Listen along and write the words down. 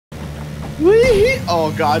Wee!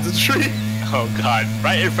 Oh god, it's a tree! Oh god,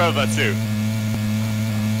 right in front of us too.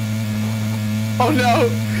 Oh no!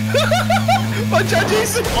 Watch out,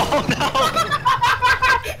 Jason! Oh no!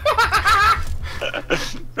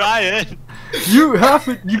 Ryan! You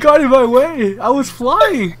got in my way! I was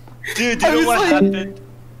flying! Dude, do you know what happened?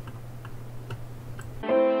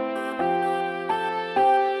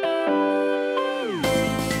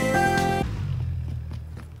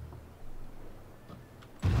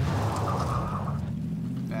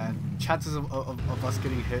 Chances of us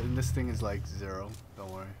getting hit in this thing is like 0.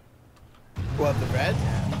 Don't worry. What, the red?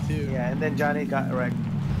 Too. Yeah, and then Johnny got wrecked.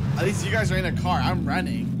 At least you guys are in a car. I'm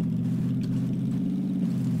running.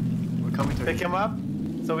 We're coming to Pick him up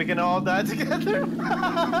so we can all die together.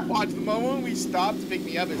 Watch, the moment we stop to pick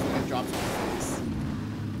me up is when it drops on my face.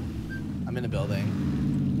 I'm in a building.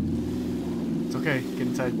 It's okay. Get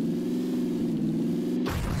inside.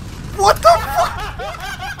 What the fuck?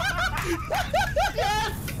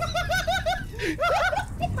 Yes!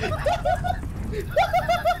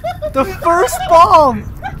 The first bomb!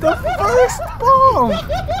 The first bomb!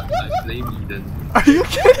 I blame you then. Are you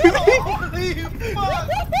kidding me? Holy fuck!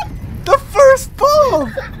 The first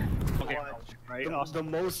bomb! Okay, right. The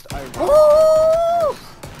most ironic Oh!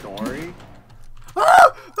 story.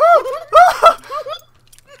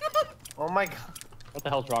 Oh my god. What the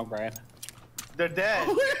hell's wrong, Brian? They're dead.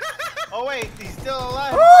 Oh wait, he's still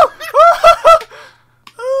alive.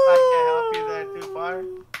 I can't help you there too far.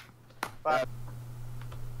 Bye.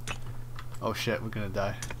 Oh shit, we're gonna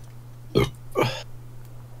die.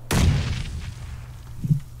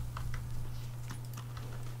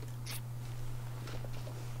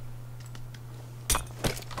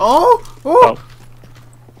 Oh! Oh!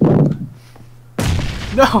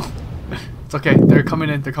 No! It's okay, they're coming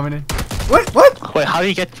in, they're coming in. What? What? Wait, how do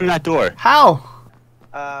you get through that door? How?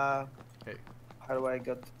 Okay. How do I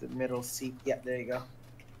go to the middle seat? Yeah, there you go.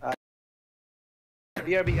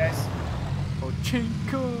 BRB guys.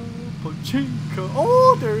 Pochinko, pochinko.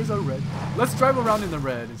 Oh, there is a red. Let's drive around in the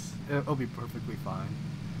red. It'll be perfectly fine.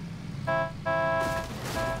 Are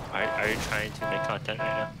you trying to make content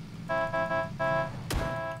right now?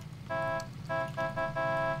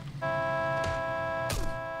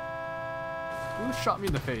 Who shot me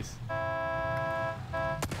in the face?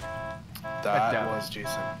 That was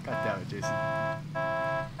Jason. God damn it, Jason.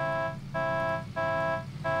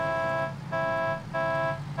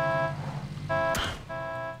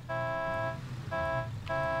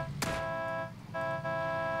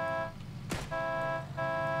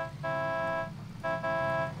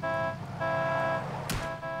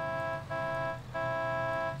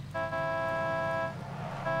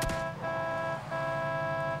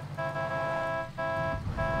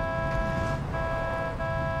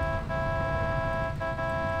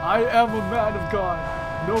 I am a man of God.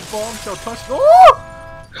 No bomb shall touch. Oh!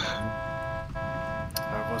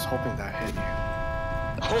 I was hoping that hit you.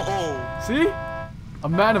 Oh! See? A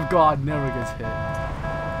man of God never gets hit.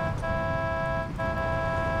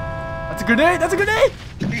 That's a grenade! That's a grenade!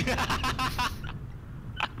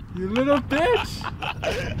 You little bitch!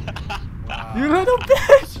 Wow. You little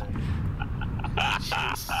bitch!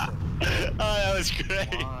 Oh, that was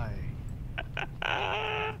great. Why?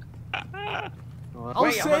 I'll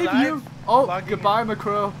Wait, I'm save alive? you! Oh, Logging goodbye,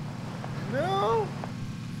 Macro. No.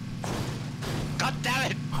 God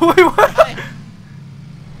damn it! Wait, what?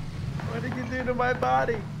 What did you do to my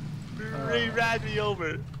body? He ran me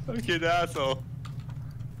over. Fucking asshole.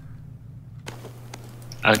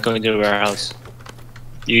 I'm going to the warehouse.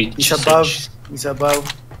 You He's above. He's above.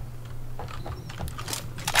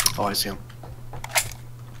 Oh, I see him.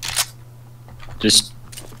 Just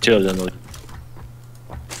 2 of them.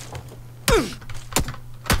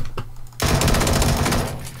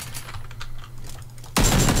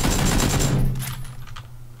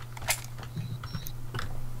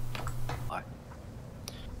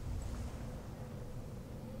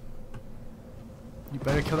 You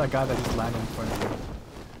better kill that guy that just landed in front of you.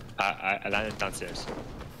 I landed downstairs.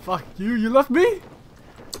 Fuck you, you left me?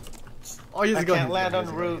 Oh, he's I going. can't land on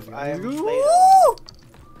the roof. I am Woo! late.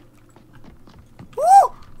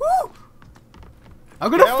 Woo! Woo! I'm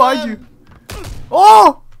gonna Kill find him. you.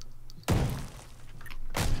 Oh!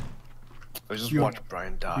 I just You- watched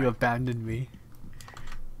Brian die. You abandoned me.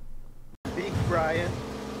 Big Brian.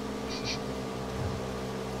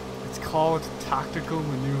 It's called tactical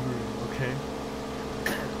maneuvering, okay?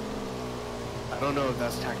 I don't know if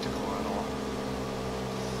that's tactical at all.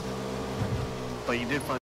 But you did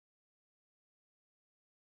find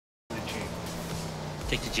the Jeep.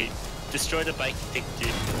 Take the Jeep. Destroy the bike, take the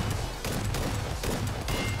Jeep.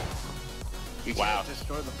 You Wow. can't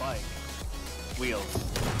destroy the bike. Wheels.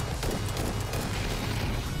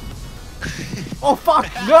 Oh fuck!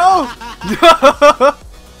 No! No!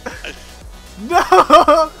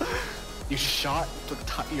 No! You shot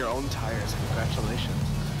your own tires. Congratulations.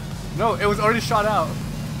 No, it was already shot out.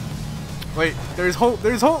 Wait, there's hope.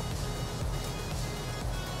 There's hope.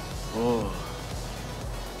 Oh.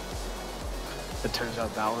 It turns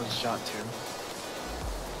out that one's shot too.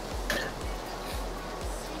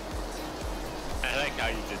 I like how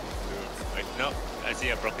you just moved. Like, no, I see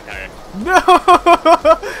a broken tire. No!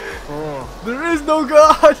 Oh. There is no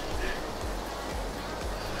God.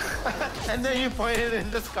 And then you pointed in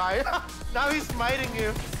the sky. Now he's smiting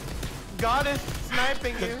you. God is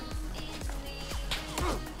sniping you.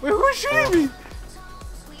 Wait, who's shooting me?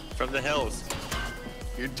 From the hills.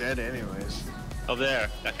 You're dead anyways. Over there,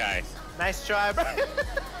 that guy. Nice try, bro.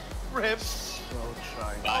 Rip. Slow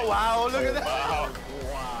try. Oh wow, look at that. Wow.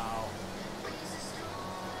 Wow.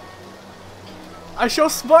 I shall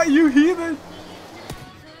smite you, heathen.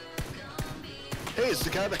 Hey, it's the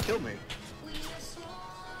guy that killed me.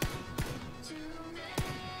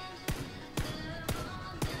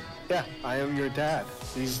 Yeah, I am your dad.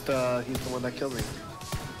 He's the one that killed me.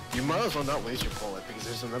 You might as well not waste your bullet because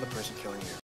there's another person killing you.